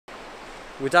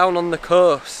We're down on the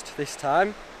coast this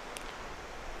time.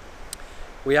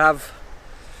 We've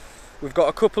got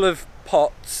a couple of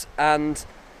pots, and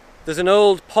there's an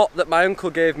old pot that my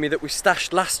uncle gave me that we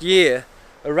stashed last year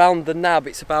around the nab.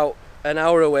 It's about an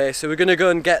hour away, so we're going to go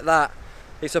and get that.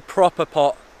 It's a proper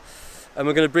pot, and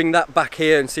we're going to bring that back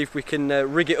here and see if we can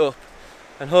rig it up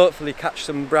and hopefully catch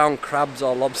some brown crabs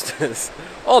or lobsters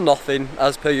or nothing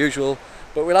as per usual,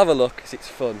 but we'll have a look because it's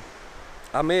fun.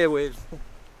 I'm here with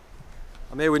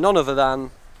none other than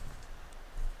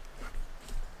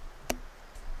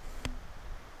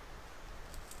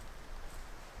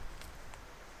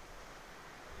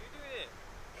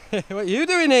what are you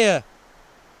doing here?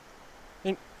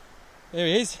 Here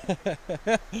he is. Come down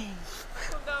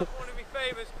for one of my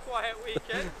famous quiet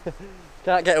weekends.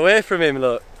 Can't get away from him,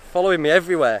 look. Following me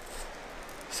everywhere.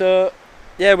 So,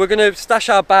 yeah, we're going to stash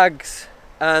our bags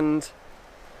and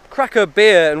crack a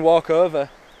beer and walk over.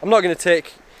 I'm not going to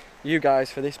take you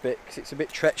guys for this bit because it's a bit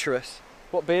treacherous.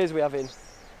 What beers are we having?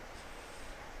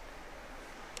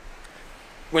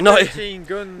 We're not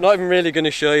even really going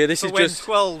to show you. This is just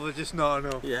 12 are just not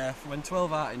enough. Yeah, when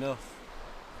 12 aren't enough.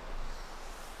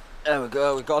 There we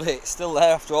go, we got it. Still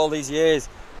there after all these years.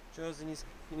 Joe's in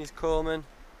his Coleman.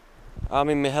 I'm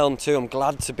in my helm too. I'm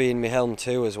glad to be in my helm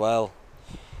too as well.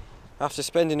 After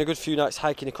spending a good few nights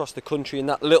hiking across the country in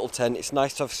that little tent, it's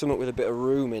nice to have something with a bit of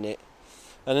room in it.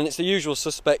 And then it's the usual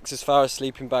suspects as far as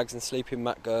sleeping bags and sleeping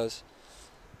mat goes.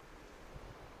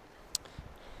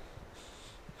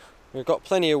 We've got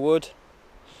plenty of wood.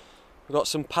 We've got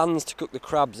some pans to cook the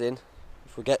crabs in,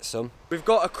 if we get some. We've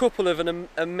got a couple of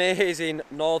amazing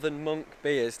Northern Monk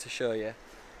beers to show you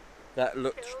that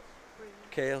look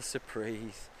Kale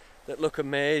Surprise, that look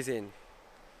amazing.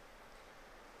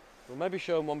 We'll maybe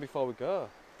show them one before we go.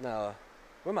 No,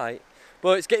 we might.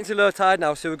 But it's getting to low tide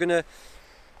now, so we're gonna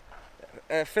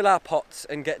fill our pots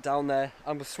and get down there.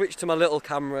 And we'll switch to my little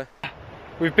camera.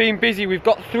 We've been busy. We've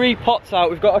got 3 pots out.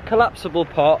 We've got a collapsible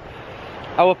pot,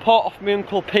 our pot off my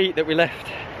Uncle Pete that we left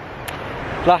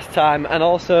last time, and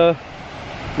also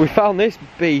we found this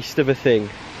beast of a thing,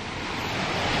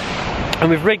 and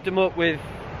we've rigged them up with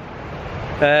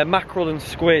mackerel and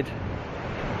squid,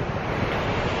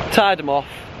 tied them off,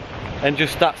 and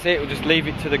just that's it. We'll just leave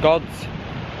it to the gods,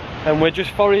 and we're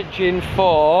just foraging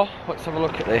for, let's have a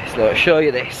look at this. Look, I'll show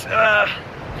you this.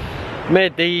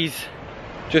 Made these,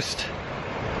 just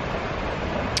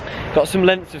got some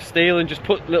lengths of steel and just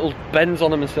put little bends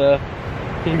on them, so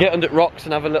you can get under rocks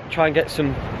and have a look, try and get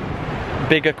some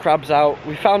bigger crabs out.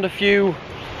 We found a few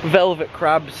velvet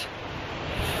crabs.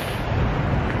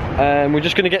 We're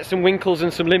just going to get some winkles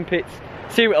and some limpets,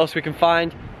 see what else we can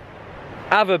find,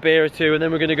 have a beer or two, and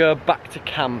then we're going to go back to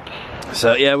camp.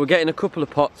 So yeah, we're getting a couple of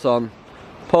pots on,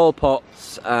 pole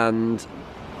pots and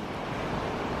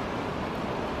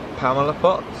Pamela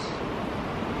pots?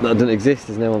 that doesn't exist,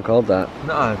 there's no one called that.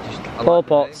 No, just Paul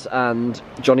Potts and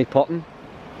Johnny Potton.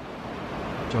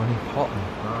 Johnny Potton,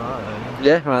 alright.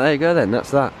 Yeah, right, there you go then,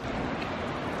 that's that.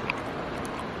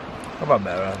 How about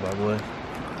better, probably?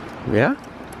 Yeah.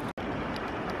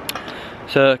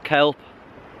 So, kelp.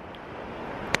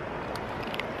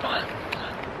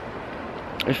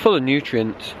 It's full of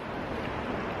nutrients.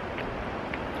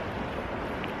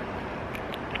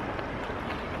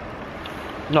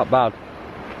 Not bad.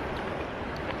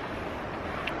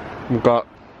 We've got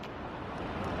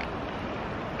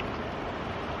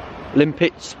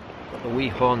limpets. The wee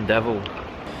horn devil.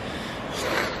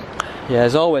 Yeah,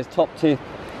 as always, top tip.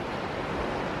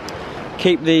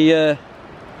 Keep the.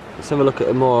 Let's have a look at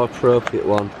a more appropriate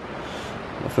one.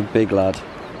 Not for big lad.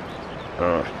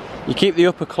 You keep the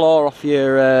upper claw off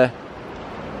your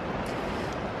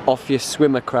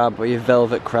swimmer crab or your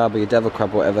velvet crab or your devil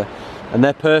crab or whatever, and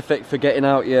they're perfect for getting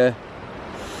out your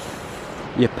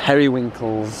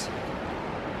periwinkles.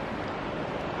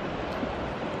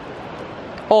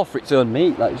 Or for its own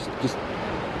meat, like just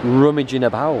rummaging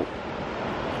about.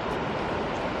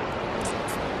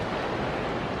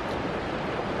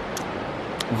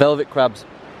 Velvet crab's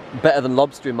better than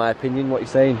lobster in my opinion, what are you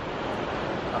saying?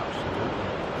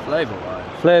 Absolutely.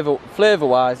 Flavour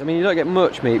wise, I mean you don't get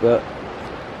much meat, but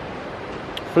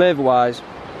flavour wise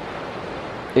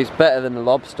it's better than the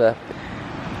lobster.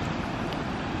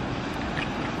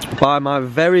 By my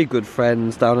very good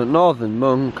friends down at Northern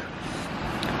Monk,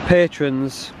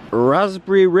 patrons,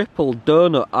 Raspberry Ripple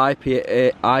Donut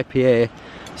IPA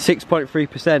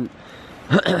 6.3%.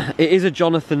 It is a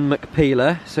Jonathan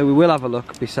McPeeler, so we will have a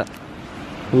look. We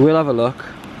will have a look.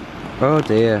 Oh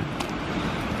dear.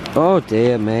 Oh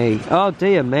dear me. Oh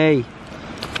dear me.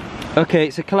 Okay,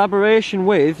 it's a collaboration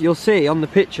with, you'll see on the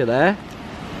picture there,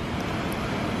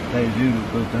 They do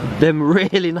look good, don't they? Them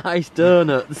really nice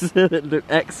donuts. They look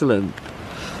excellent.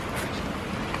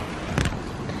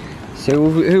 So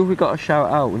who have we got to shout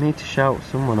out? We need to shout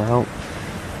someone out.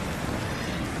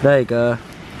 There you go.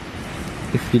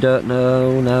 If you don't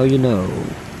know, now you know.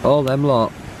 All them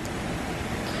lot.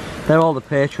 They're all the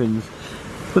patrons.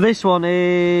 But this one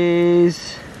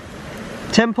is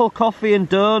Temple Coffee and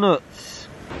Donuts.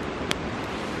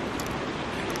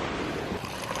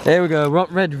 There we go.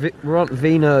 We're on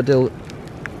Vino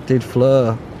did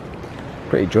Fleur.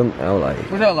 Pretty drunk now, like.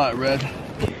 We don't like red.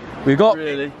 We got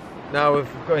Really. Now we've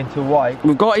got into white.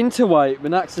 We've got into white,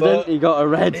 but accidentally got a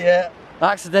red. Yeah.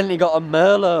 Accidentally got a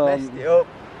Merlot. Messed it up.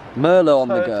 Merlot on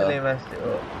the Totally go. messed it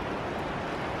up.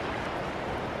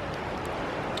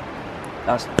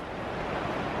 That's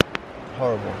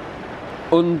Horrible.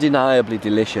 undeniably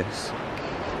delicious.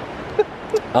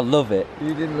 I love it.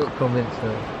 You didn't look convinced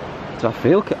though. So I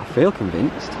feel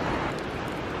convinced.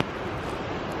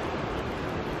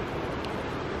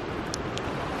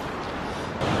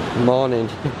 Morning,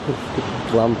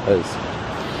 glampers.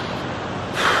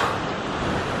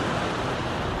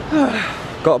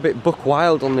 Got a bit buck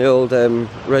wild on the old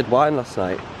red wine last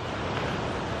night.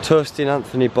 Toasting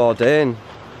Anthony Bourdain,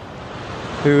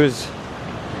 who was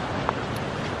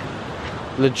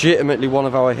legitimately one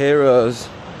of our heroes.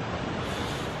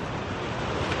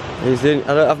 I don't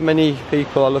have many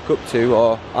people I look up to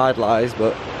or idolise,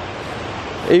 but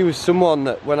he was someone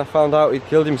that when I found out he'd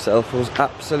killed himself I was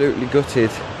absolutely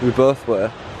gutted. We both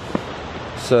were.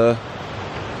 So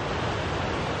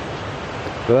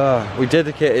we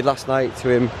dedicated last night to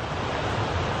him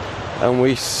and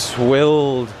we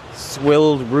swilled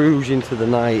rouge into the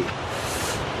night.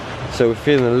 So we're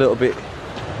feeling a little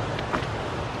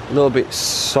bit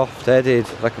soft-headed,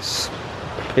 like a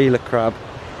peeler crab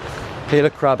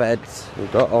heads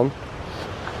we've got on.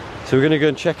 So we're going to go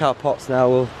and check our pots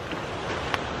now.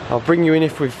 I'll bring you in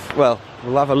if we'll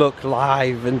have a look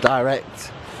live and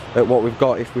direct at what we've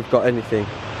got, if we've got anything.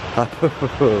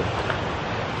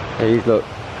 Hey, look,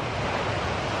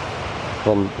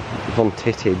 Von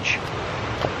Tittage,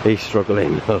 he's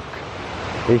struggling, look,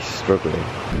 he's struggling.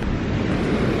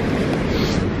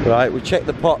 Right, we checked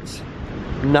the pots,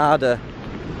 nada,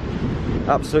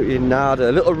 absolutely nada.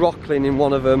 A little rockling in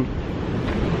one of them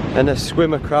and a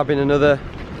swimmer crab in another.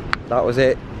 That was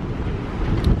it.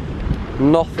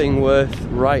 Nothing worth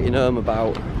writing home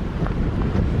about.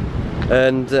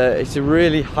 And it's a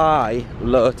really high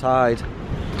low tide,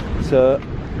 so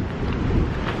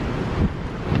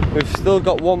we've still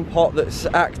got one pot that's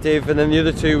active and then the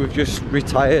other two we've just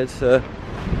retired, so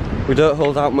we don't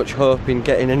hold out much hope in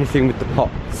getting anything with the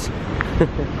pots.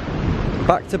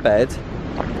 Back to bed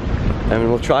and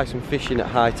we'll try some fishing at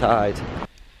high tide.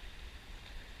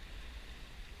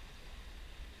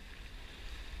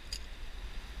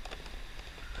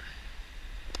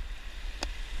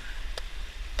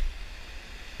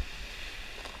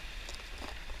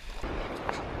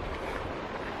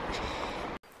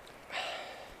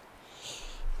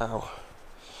 Ow.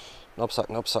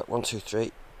 Knobsack, 1, 2,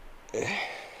 3.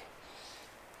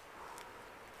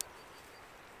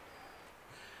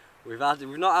 We've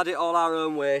not had it all our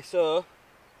own way, so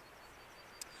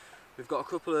we've got a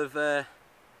couple of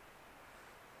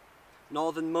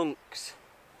northern monks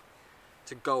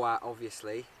to go at,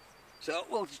 obviously. So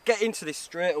we'll just get into this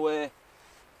straight away.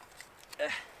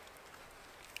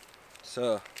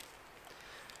 So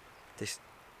this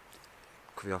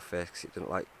cover your face because it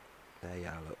doesn't like. There you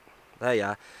are, look. There you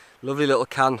are. Lovely little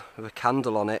can with a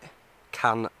candle on it.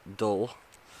 Candle.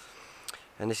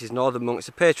 And this is Northern Monk. It's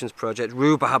a patrons project.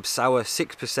 Rhubarb sour,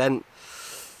 6%.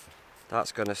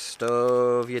 That's going to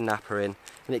stove your napper in.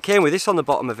 And it came with this on the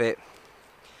bottom of it,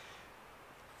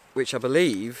 which I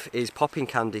believe is popping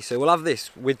candy. So we'll have this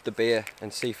with the beer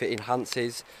and see if it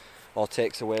enhances or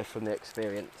takes away from the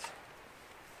experience.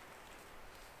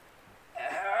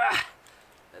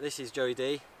 This is Joey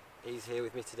D. He's here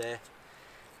with me today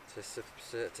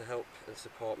to help and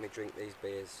support me drink these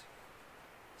beers.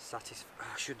 I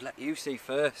should let you see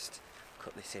first.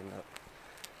 Cut this in, look.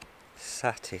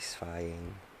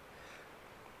 Satisfying.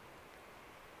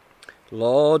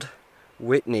 Lord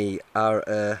Whitney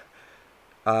are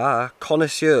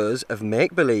connoisseurs of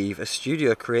make-believe, a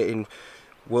studio creating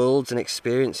worlds and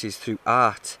experiences through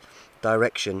art,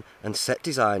 direction and set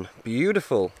design.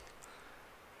 Beautiful.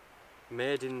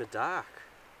 Made in the dark.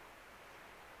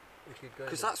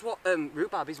 Because that's what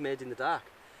rhubarb is, made in the dark.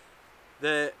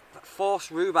 The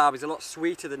forced rhubarb is a lot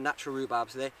sweeter than natural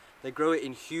rhubarb, so they grow it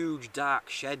in huge dark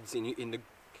sheds in the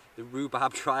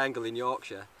rhubarb triangle in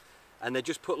Yorkshire, and they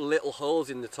just put little holes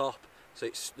in the top so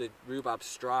the rhubarb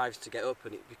strives to get up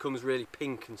and it becomes really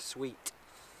pink and sweet.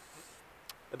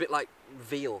 A bit like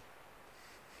veal.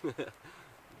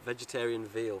 Vegetarian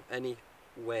veal. Anyway.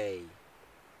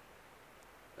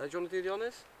 Do you want to do the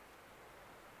honours?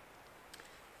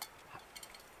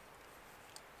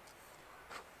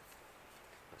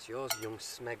 That's yours, young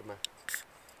smegma.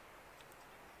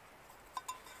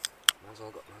 Mine's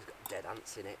got dead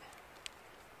ants in it.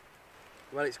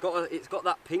 Well, it's got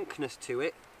that pinkness to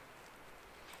it.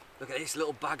 Look at this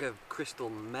little bag of crystal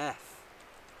meth.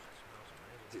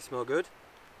 Does it smell good?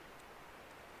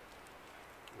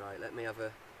 Right, let me have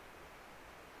a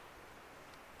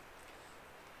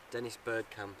Dennis Bird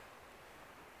Camp.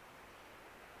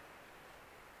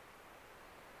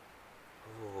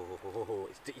 Oh,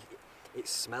 it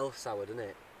smells sour, doesn't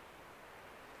it?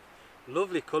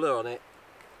 Lovely colour on it.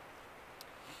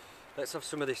 Let's have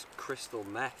some of this crystal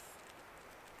meth.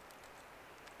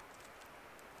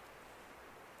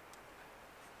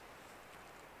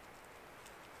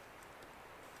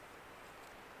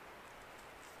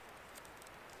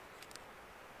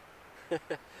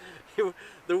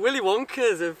 The Willy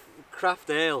Wonkas of craft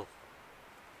ale.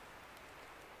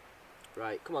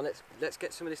 Right, come on, let's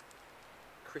get some of this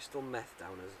crystal meth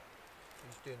down us.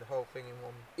 You're just doing the whole thing in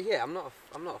one. Yeah,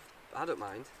 I don't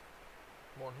mind.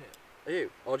 One hit. Are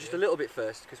you? Or just a little bit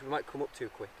first, because we might come up too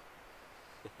quick.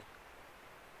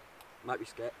 Might be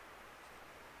scared.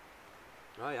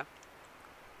 Oh yeah.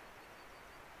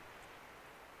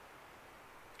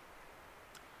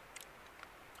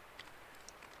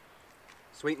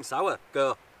 Sweet and sour,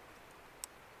 go.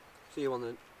 See you on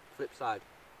the flip side.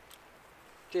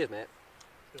 Cheers, mate.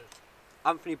 Cheers.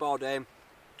 Anthony Bourdain.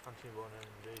 Anthony Bourdain,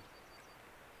 indeed.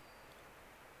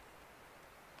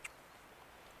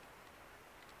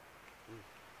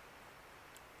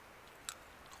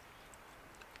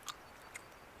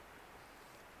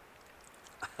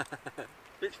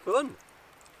 It's fun.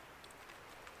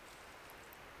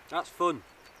 That's fun.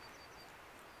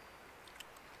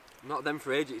 Not them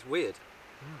for age, it's weird.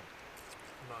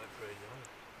 Not for age,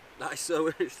 That is so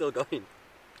weird, it's still going.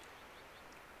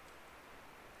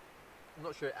 I'm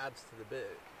not sure it adds to the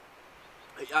bit.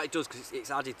 It does, because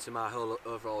it's added to my whole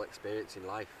overall experience in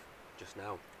life just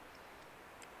now.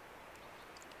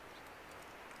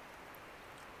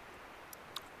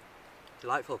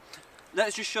 Delightful.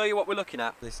 Let's just show you what we're looking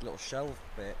at. This little shelf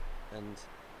bit, and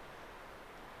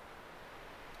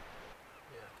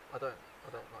yeah, I don't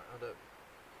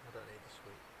need the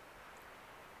sweet.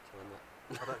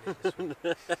 I don't need the sweet.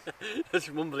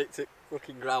 just mumble it to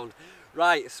fucking ground.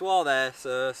 Right, swore there,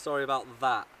 so sorry about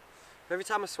that. Every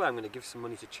time I swear, I'm going to give some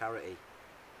money to charity.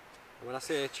 And when I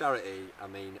say charity, I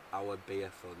mean our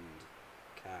beer fund.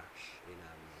 Cash in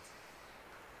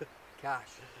hand.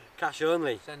 Cash. Cash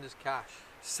only. Send us cash.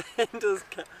 Send us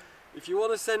if you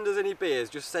want to send us any beers,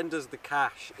 just send us the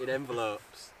cash in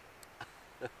envelopes.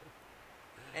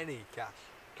 Any cash.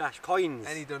 Cash, coins.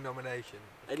 Any denomination.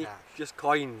 Any, cash. just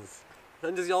coins.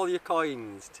 Send us all your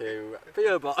coins to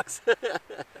PO Box.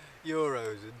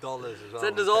 Euros and dollars as well.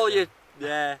 Send us all your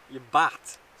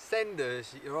bat. Send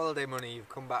us your holiday money you've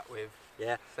come back with.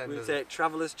 Yeah. Send We us take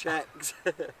travellers' checks,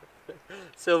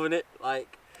 Silvernet,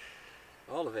 like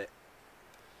all of it.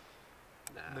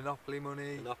 Nah. Monopoly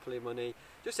money. Monopoly money.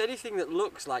 Just anything that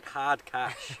looks like hard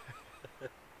cash.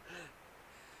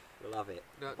 We'll have it.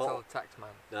 Don't tell the tax man.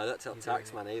 No, don't tell the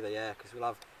tax man either, yeah, because we'll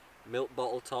have milk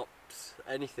bottle tops,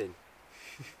 anything.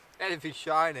 Anything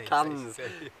shiny. Cans,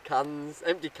 basically. cans,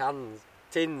 empty cans,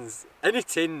 tins, any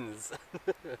tins.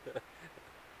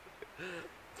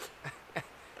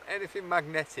 Anything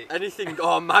magnetic. Anything,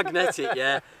 magnetic,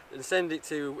 yeah. And send it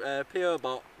to PO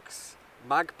Box,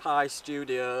 Magpie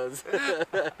Studios.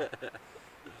 Yeah,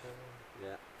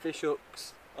 fish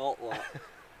hooks, all that.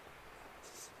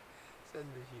 Send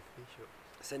us your fish up.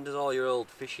 Send us all your old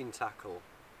fishing tackle.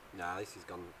 Nah, this is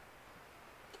gone.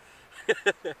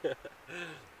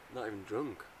 Not even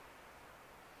drunk.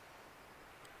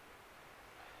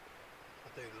 I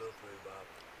do love rhubarb.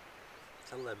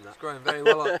 Tell them that. It's growing very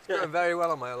well. It's growing very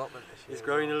well on my allotment this year.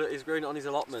 He's growing it on his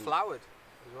allotment. It's flowered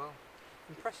as well.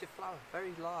 Impressive flower,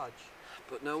 very large.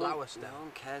 But no one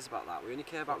cares about that. We only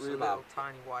care about It's rhubarb. a little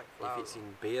tiny white flower. If it's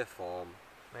in beer form.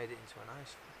 Made it into a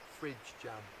nice fridge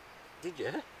jam. Did you?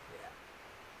 Yeah.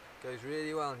 Goes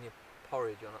really well in your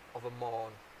porridge of a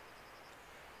morn.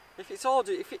 If it's all,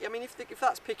 if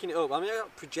that's picking it up, I mean, I'm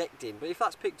not projecting, but if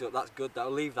that's picked up, that's good. I'll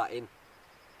leave that in.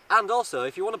 And also,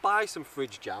 if you want to buy some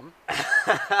fridge jam,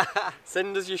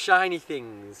 send us your shiny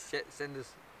things. Send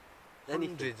us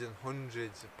Anything. hundreds and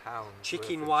hundreds of pounds.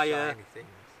 Chicken worth wire. Of shiny things.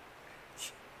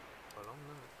 A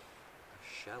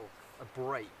shelf. A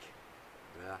break.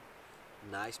 Yeah.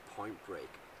 Nice point break.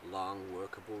 Long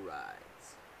workable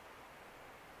rides.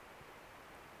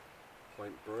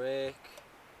 Point Break.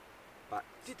 Back.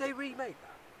 Did they remake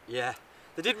that? Yeah.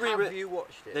 They did Have you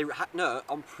watched it? No,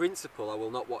 on principle I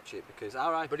will not watch it because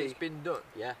R.I.P. But it's been done?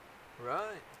 Yeah.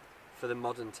 Right. For the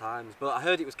modern times. But I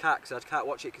heard it was cack, so I can't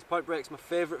watch it because Point Break's my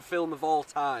favourite film of all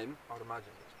time. I'd imagine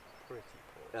it's pretty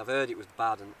poor. I've heard it was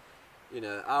bad and, you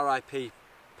know, R.I.P.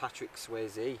 Patrick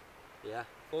Swayze. Yeah.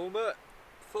 Fulmer.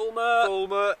 Fulmer!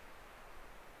 Fulmer.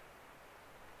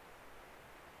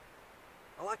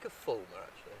 I like a Fulmer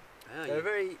actually. Oh, They're yeah.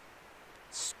 very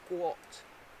squat,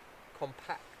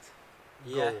 compact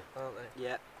Yeah. goal, aren't they?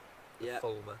 Yeah. The Yeah.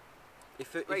 Fulmer.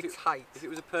 Very tight. If it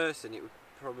was a person, it would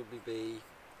probably be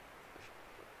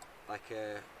like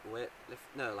a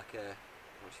weightlift. No, like a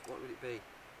what would it be?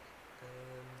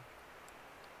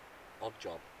 Odd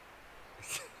Job.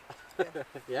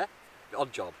 Yeah.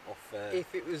 Odd Job off.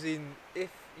 If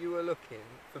you were looking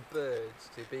for birds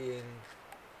to be in.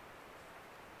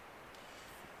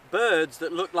 Birds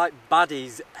that look like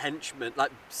baddies, henchmen,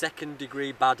 like second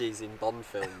degree baddies in Bond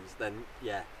films, then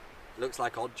yeah, looks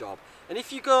like Odd Job. And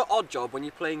if you go Odd Job when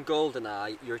you're playing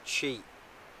GoldenEye, you're a cheat.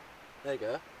 There you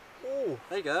go. Oh,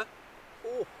 There you go.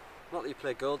 oh! Not that you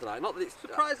play GoldenEye. Not that it's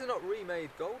Surprised they're not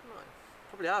remade GoldenEye.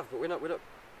 probably have, but we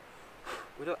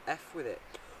don't F with it.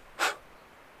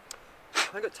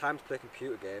 I ain't got time to play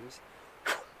computer games.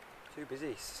 Too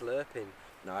busy slurping.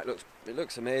 No, it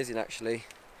looks amazing actually.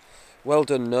 Well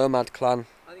done, Nomad Clan.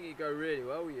 I think it'd go really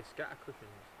well with your scatter cushions.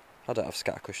 I don't have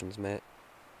scatter cushions, mate.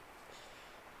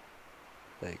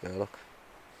 There you go, look.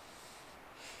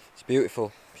 It's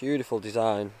beautiful, beautiful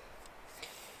design.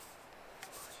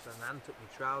 Just an ant up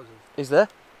my trousers. Is there?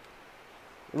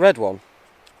 Red one.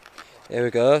 Here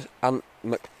we go, Ant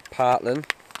McPartlin.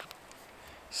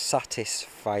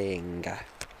 Satisfying.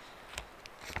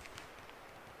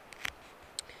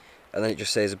 And then it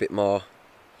just says a bit more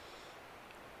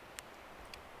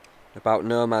about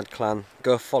Nomad Clan.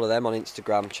 Go follow them on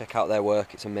Instagram, check out their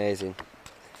work, it's amazing.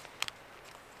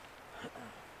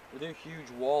 They do huge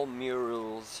wall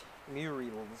murals. Oh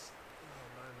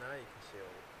man, now you can see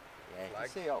all Yeah, you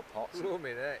flags. can see all pots. Oh,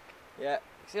 my neck. Yeah, you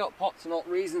can see all pots and all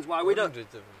reasons why we don't Hundreds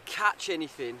of them. catch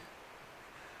anything.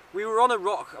 We were on a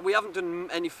rock. We haven't done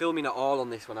any filming at all on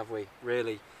this one, have we?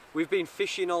 Really? We've been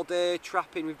fishing all day,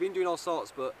 trapping. We've been doing all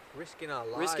sorts, but Risking our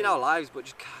lives. risking our lives. But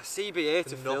just CBA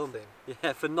to For film. nothing.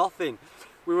 Yeah, for nothing.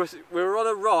 We were on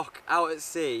a rock out at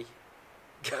sea,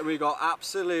 and we got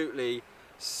absolutely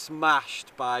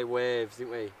smashed by waves,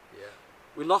 didn't we? Yeah.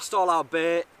 We lost all our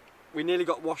bait. We nearly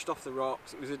got washed off the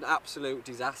rocks. It was an absolute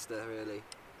disaster, really.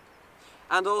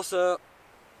 And also,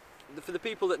 for the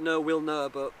people that know will know,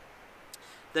 but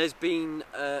there's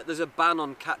a ban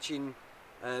on catching,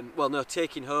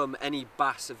 taking home any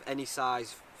bass of any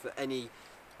size for any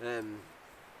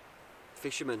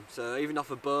fisherman. So even off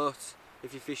a boat,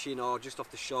 if you're fishing, or just off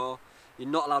the shore, you're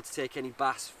not allowed to take any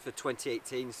bass for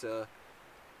 2018. So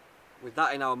with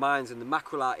that in our minds, and the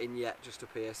mackerel aren't in yet just up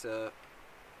here, so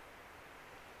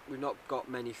we've not got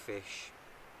many fish.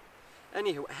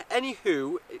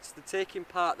 Anywho, it's the taking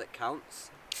part that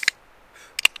counts.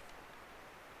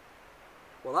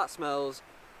 Well, that smells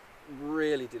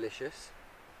really delicious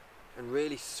and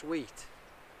really sweet.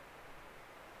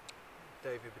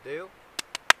 David Baddiel.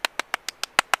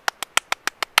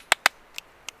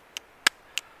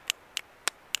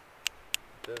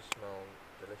 It does smell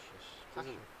delicious.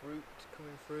 Passion fruit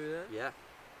coming through there. Yeah.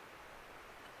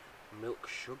 Milk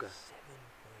sugar.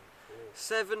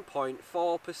 7.4.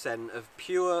 7.4% of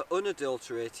pure,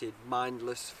 unadulterated,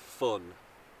 mindless fun.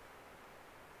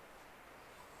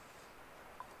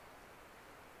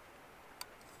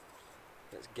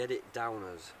 Let's get it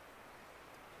downers.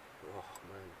 Oh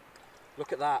man.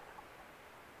 Look at that.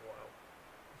 Wow.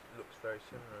 It looks very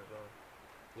similar as well.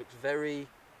 Looks very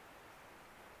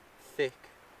thick.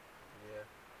 Yeah.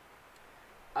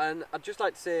 And I'd just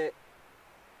like to say,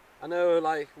 I know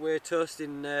like we're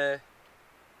toasting, in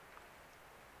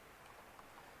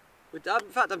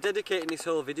fact I'm dedicating this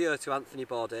whole video to Anthony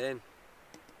Bourdain.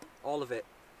 All of it.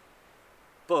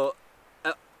 But,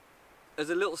 as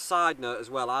a little side note as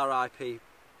well, RIP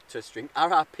to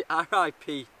Stringfellow.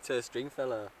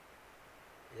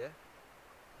 Yeah.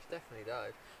 He's definitely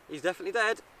died. He's definitely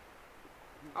dead.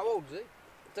 How old is he?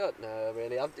 Don't know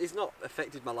really. He's not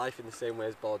affected my life in the same way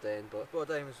as Bourdain, but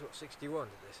Bourdain was what, 61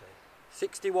 did they say?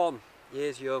 61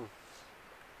 years young.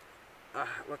 Well,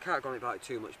 I can't go on about it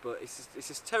too much, but it's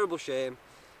a terrible shame.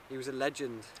 He was a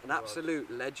legend, an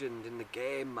absolute legend in the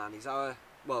game, man. He's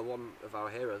one of our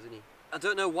heroes, isn't he? I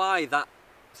don't know why that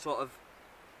sort of,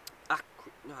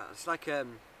 it's like I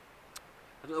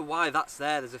don't know why that's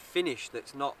there. There's a finish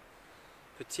that's not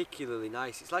particularly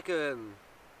nice. It's like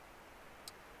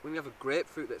when you have a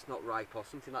grapefruit that's not ripe or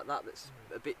something like that that's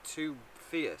a bit too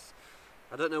fierce.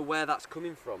 I don't know where that's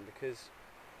coming from, because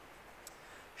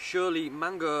surely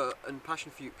mango and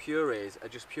passion fruit purees are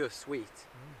just pure sweet.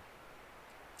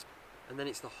 And then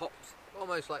it's the hops.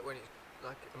 Almost like when it's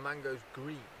like a mango's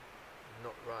green,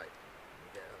 not ripe.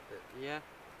 You get a bit. Yeah.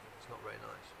 It's not very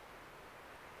nice.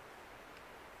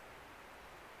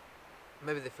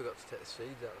 Maybe they forgot to take the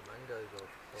seeds out of the mangoes, or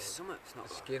It's not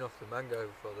the skin off the mango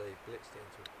before they blitzed it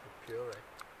into a puree.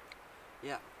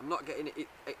 Yeah, I'm not getting it.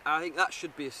 I think that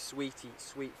should be a sweet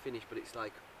finish, but it's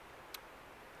like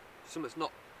something's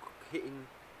not hitting.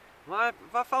 Have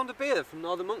I found a beer from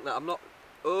Northern Monk that I'm not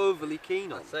overly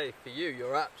keen on? I'd say for you,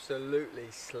 you're absolutely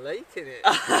slating it.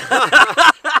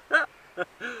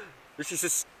 This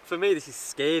is for me. This is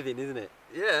scathing, isn't it?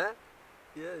 Yeah,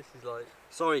 yeah. This is like.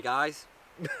 Sorry, guys.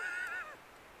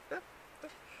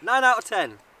 9 out of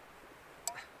 10.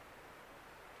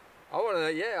 I want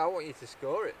to. Yeah, I want you to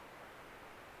score it.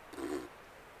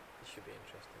 This should be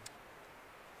interesting.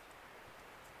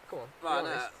 Come on.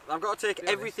 Right, I've got to take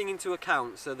everything into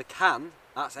account. So the can.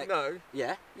 That's no.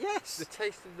 Yeah. Yes. The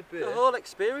taste of the beer. The whole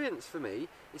experience for me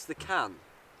is the can.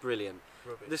 Brilliant.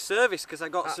 Rubbish. The service, because I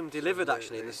got some delivered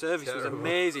actually, and the service was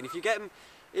amazing. If you get them,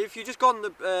 if you just go on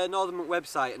the Northern Monk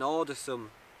website and order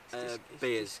some beers,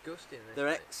 it's disgusting.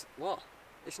 they're what?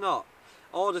 It's not.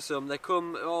 Order some. They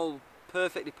come all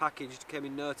perfectly packaged. Came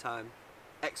in no time.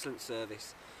 Excellent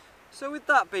service. So with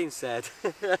that being said,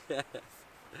 the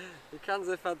cans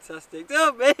are fantastic.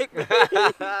 Don't make me.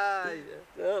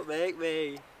 Don't make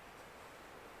me.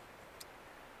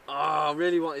 Oh, I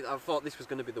really wanted. I thought this was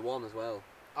going to be the one as well.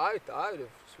 I would have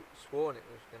sworn it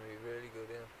was going to be really good.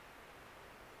 Yeah.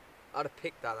 I'd have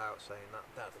picked that out, saying that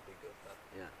would be good. That.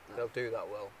 Yeah. They'll do that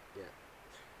well. Yeah.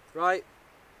 Right.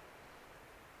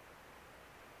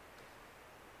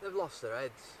 They've lost their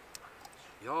heads.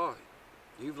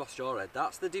 You've lost your head.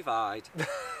 That's the divide.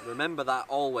 Remember that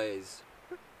always.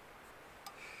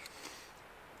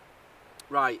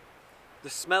 Right. The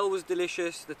smell was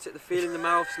delicious. The feel in the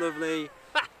mouth's lovely.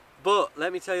 But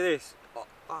let me tell you this: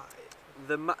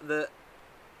 the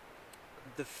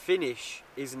finish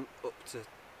isn't up to.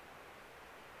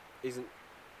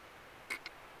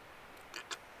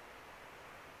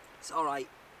 It's all right.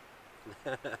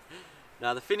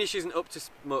 Now the finish isn't up to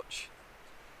much.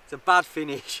 It's a bad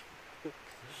finish.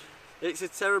 It's a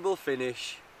terrible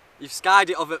finish. You've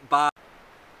skied it off at bar.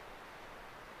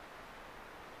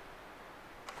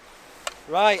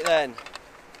 Right then.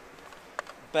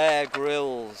 Bear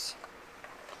Grylls.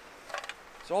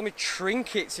 So all my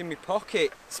trinkets in my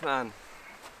pockets, man.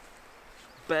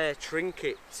 Bear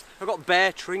trinkets. I've got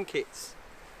bear trinkets.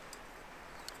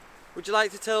 Would you like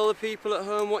to tell the people at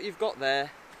home what you've got there?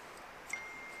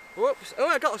 Whoops. Oh,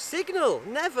 I got a signal.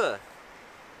 Never.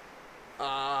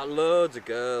 Ah, loads of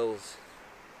girls.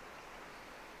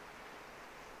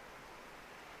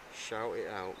 Shout it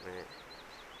out, mate.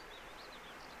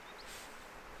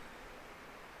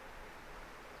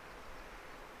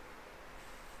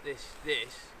 This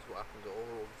is what happens all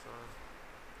the time.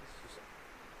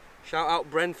 Shout out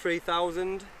Bren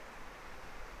 3000.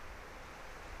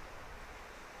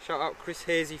 Shout out Chris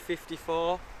Hazy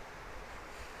 54.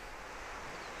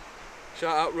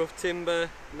 Shout out Rough Timber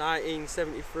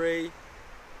 1973.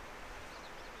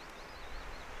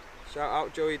 Shout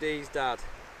out Joey D's dad.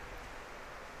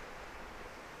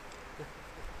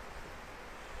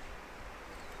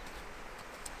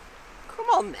 Come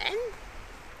on then.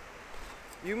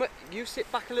 You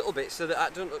sit back a little bit so that I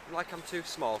don't look like I'm too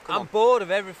small. Come on. I'm bored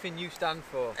of everything you stand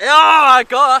for. Oh my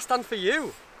god, I stand for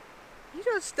you. You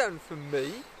don't stand for me.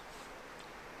 Do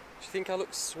you think I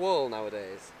look swole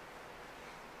nowadays?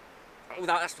 Oh,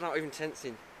 that's not even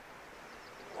tensing.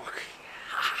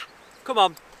 Come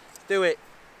on, do it.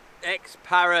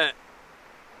 Ex-parrot.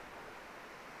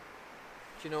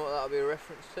 Do you know what that'll be a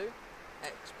reference to?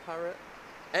 Ex-parrot.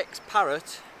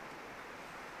 Ex-parrot.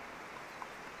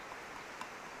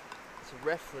 It's a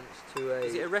reference to a...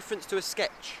 Is it a reference to a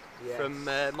sketch from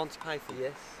Monty Python?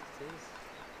 Yes, it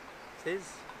is. It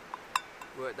is.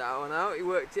 Worked that one out. He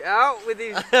worked it out with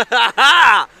his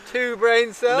 2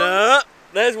 brain cells. No,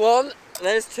 there's one.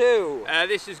 There's 2.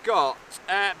 This has got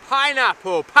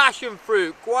pineapple, passion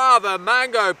fruit, guava,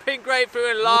 mango, pink grapefruit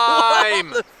and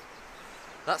lime.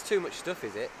 That's too much stuff,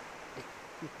 is it?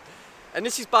 And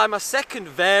this is by my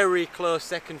very close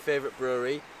second favourite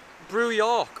brewery, Brew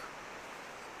York.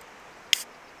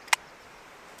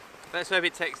 Let's hope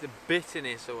it takes the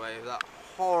bitterness away of that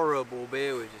horrible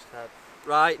beer we just had.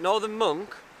 Right, Northern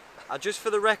Monk, just for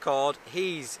the record,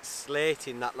 he's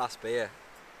slating that last beer.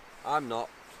 I'm not.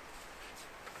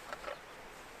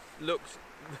 Looks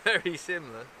Very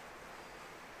similar.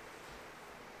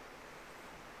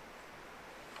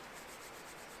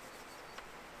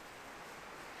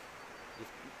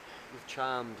 You've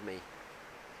charmed me.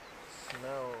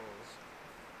 Smells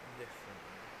different.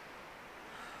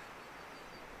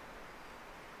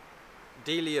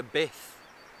 Delia Biff.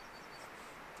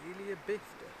 Delia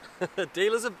Bifter.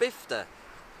 Dealer's a bifter.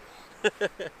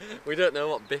 We don't know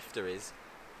what bifter is.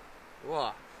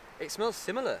 What? It smells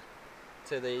similar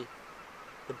to the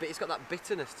it's got that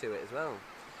bitterness to it as well.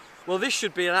 Well, this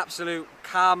should be an absolute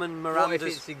Carmen Miranda's. What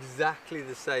if it's exactly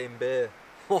the same beer?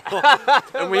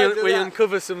 And we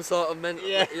uncover some sort of mental.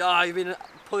 Yeah, you've been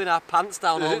pulling our pants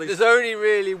down all these. There's only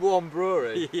really one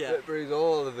brewery Yeah. that brews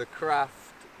all of the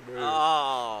craft brews.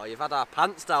 Oh, you've had our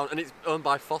pants down, and it's owned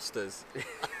by Foster's.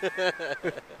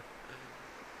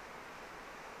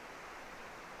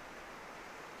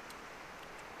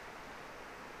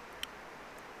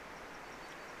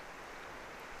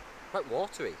 Quite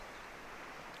watery.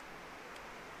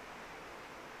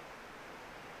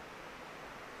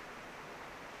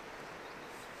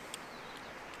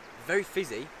 Very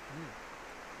fizzy.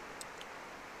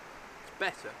 It's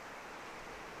better.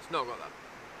 It's not got that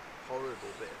horrible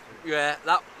bit of fruit. Yeah,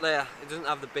 that there. It doesn't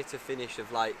have the bitter finish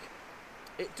of like.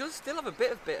 It does still have a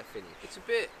bit of bitter finish. It's a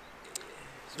bit.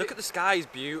 Look at the sky is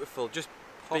beautiful. Just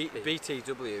Hoppy.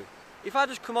 BTW. If I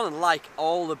just come on and like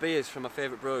all the beers from my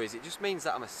favourite breweries, it just means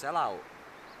that I'm a sellout.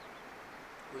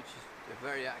 Which is a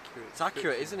very accurate. It's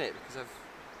accurate, isn't it? Because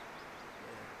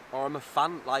or I'm a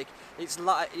fan. Like it's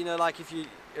like, you know, like if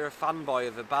you're a fanboy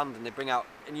of a band and they bring out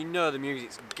and you know the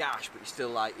music's gash, but you're still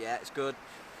like, yeah, it's good.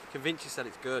 Convince yourself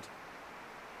it's good.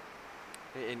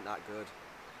 It ain't that good.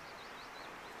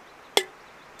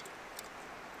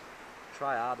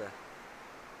 Try harder.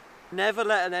 Never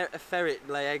let a ferret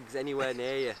lay eggs anywhere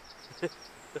near you.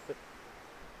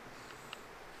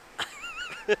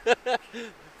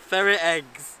 Ferret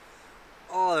eggs.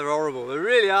 Oh, they're horrible. They're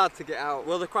really hard to get out.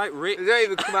 Well, they're quite rich. They don't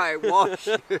even come out in wash.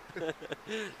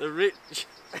 They're rich.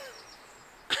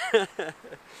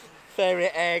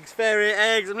 Ferret eggs, ferret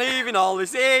eggs, I'm leaving all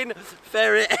this in.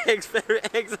 Ferret eggs,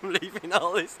 I'm leaving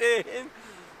all this in.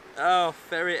 Oh,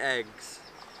 ferret eggs.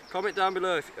 Comment down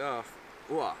below if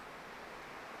what?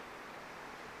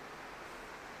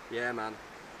 Yeah, man.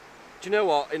 Do you know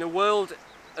what? In a world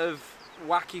of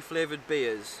wacky flavoured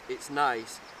beers, it's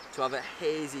nice to have a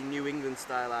hazy New England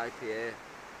style IPA. Yeah.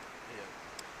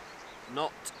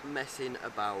 Not messing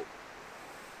about.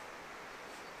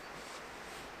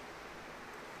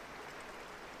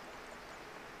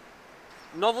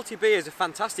 Novelty beers are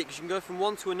fantastic because you can go from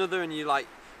one to another and you like,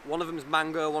 one of them's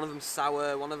mango, one of them's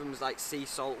sour, one of them's like sea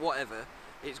salt, whatever.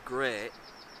 It's great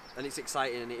and it's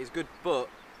exciting and it is good, but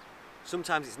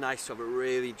sometimes it's nice to have a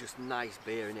really just nice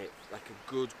beer in it, like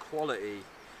a good quality,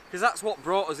 because that's what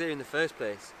brought us here in the first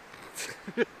place.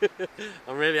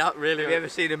 I'm really. Have you ever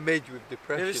seen a midge with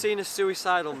depression? Have you ever seen a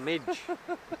suicidal midge?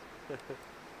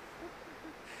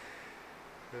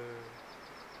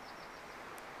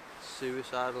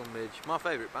 Suicidal Midge, my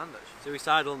favourite band actually.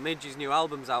 Suicidal Midge's new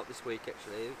album's out this week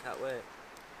actually, can't wait.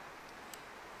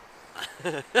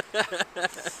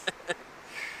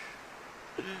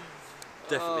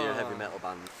 Definitely a heavy metal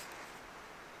band.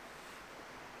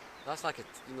 That's like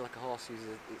like a horse uses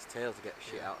its tail to get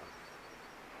shit out of.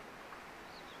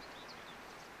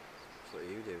 That's what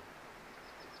you do.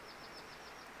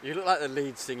 You look like the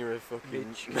lead singer of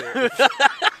fucking...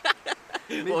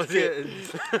 What was it?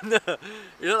 No,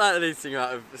 you look like the lead singer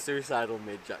out of Suicidal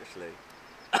Midge, actually.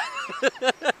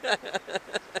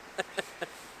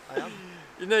 I am.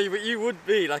 You know, but you would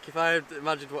be, like, if I had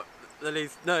imagined what the lead...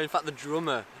 No, in fact, the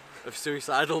drummer of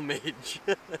Suicidal Midge.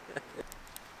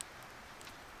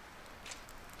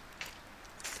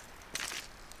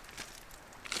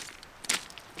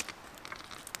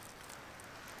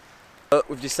 But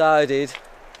we've decided...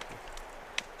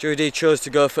 Judy chose to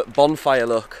go for bonfire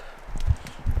look.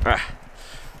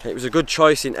 It was a good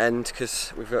choice in end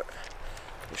because we've got,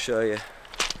 I'll show you,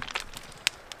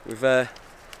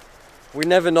 we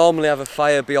never normally have a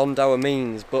fire beyond our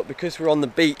means, but because we're on the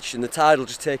beach and the tide will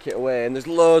just take it away and there's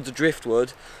loads of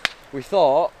driftwood, we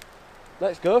thought,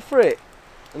 let's go for it.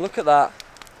 And look at that.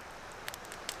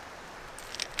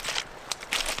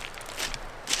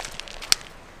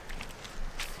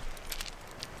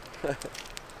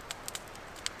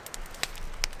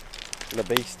 The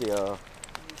beastie.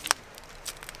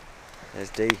 There's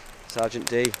D, Sergeant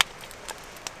D.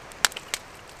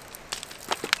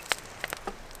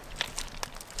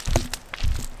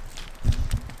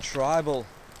 Tribal.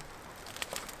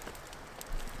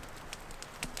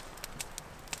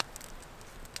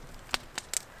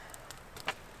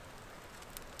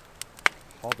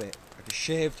 Hobbit, like a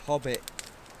shaved hobbit.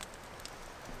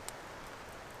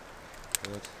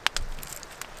 Good.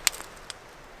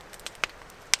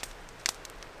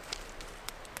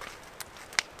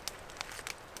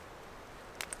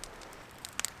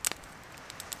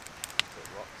 The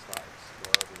rocks start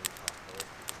exploding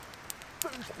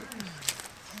and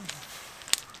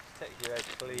take your head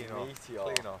clean off.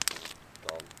 Clean off.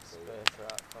 Gone. Space her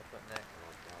out, top at neck.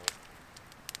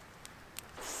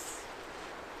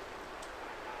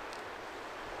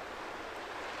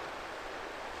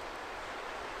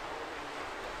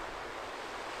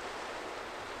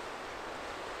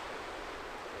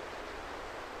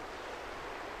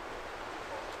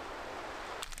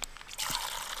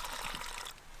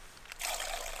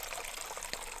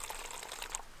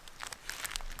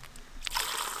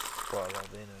 Quite a lot of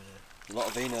vino in it. A lot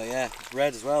of vino, yeah. It's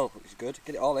red as well, which is good.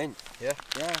 Get it all in. Yeah?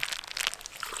 Yeah.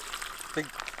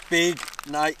 Big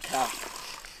nightcap.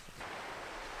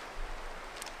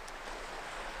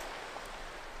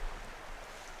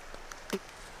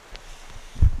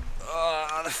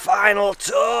 Oh, the final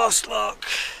toast, look.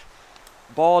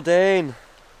 Bourdain.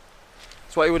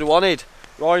 That's what you would have wanted.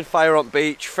 Roaring fire on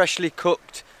beach, freshly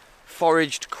cooked,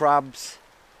 foraged crabs.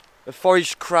 A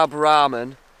foraged crab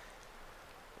ramen.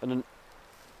 And an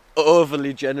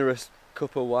overly generous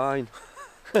cup of wine.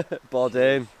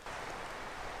 Bourdain.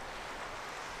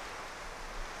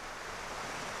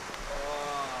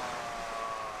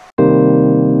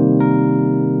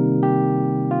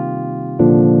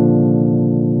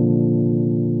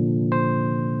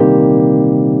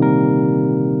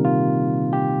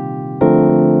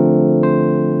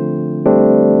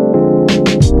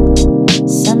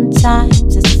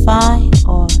 Sometimes it's fine,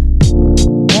 or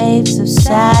waves of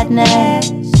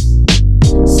sadness.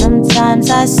 Sometimes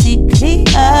I see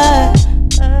clear,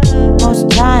 most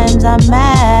times I'm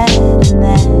mad, and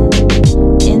then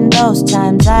in those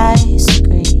times I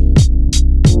scream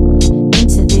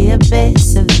into the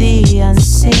abyss of the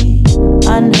unseen.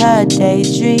 Unheard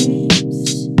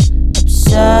daydreams,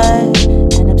 absurd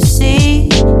and obscene.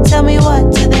 Tell me,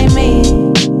 what do they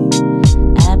mean?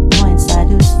 At points I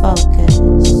lose focus,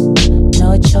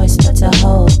 no choice but to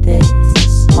hold this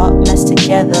hot mess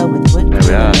together with wood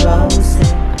glue and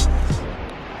roses.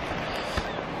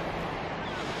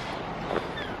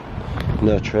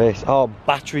 No trace. Oh,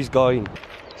 battery's going.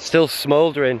 Still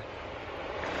smouldering.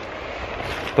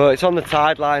 But it's on the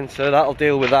tide line, so that'll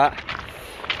deal with that.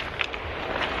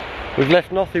 We've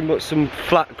left nothing but some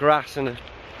flat grass and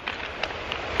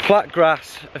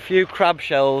a few crab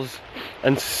shells,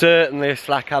 and certainly a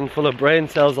slack handful of brain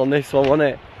cells on this one,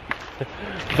 wasn't it?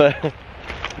 But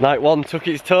night one took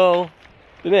its toll,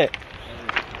 didn't it?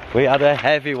 We had a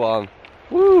heavy one.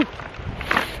 Woo!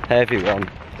 Heavy one.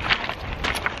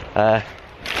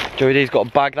 Joey D's got a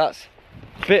bag. That's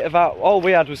a bit of our, all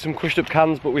we had was some crushed up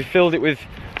cans, but we filled it with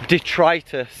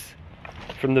detritus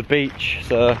from the beach.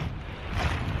 So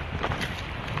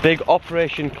big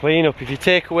operation cleanup. If you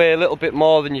take away a little bit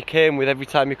more than you came with every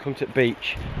time you come to the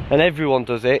beach, and everyone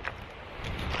does it,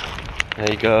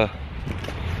 there you go.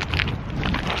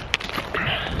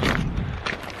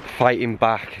 Fighting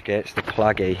back against the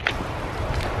plaggy.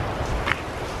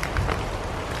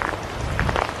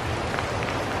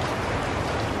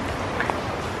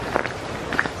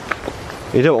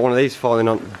 You don't want one of these falling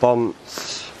on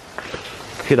bonds.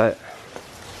 Look at that.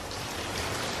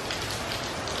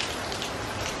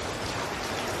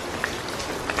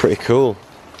 Pretty cool.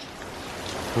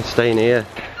 I'm staying here.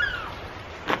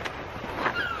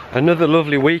 Another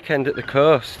lovely weekend at the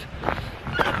coast.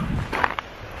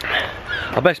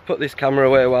 I best put this camera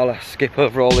away while I skip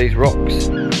over all these rocks.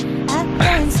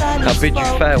 I bid you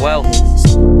farewell.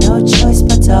 No choice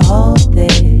but to hold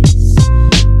this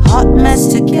hot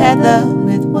mess together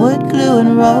with wood glue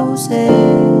and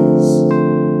roses.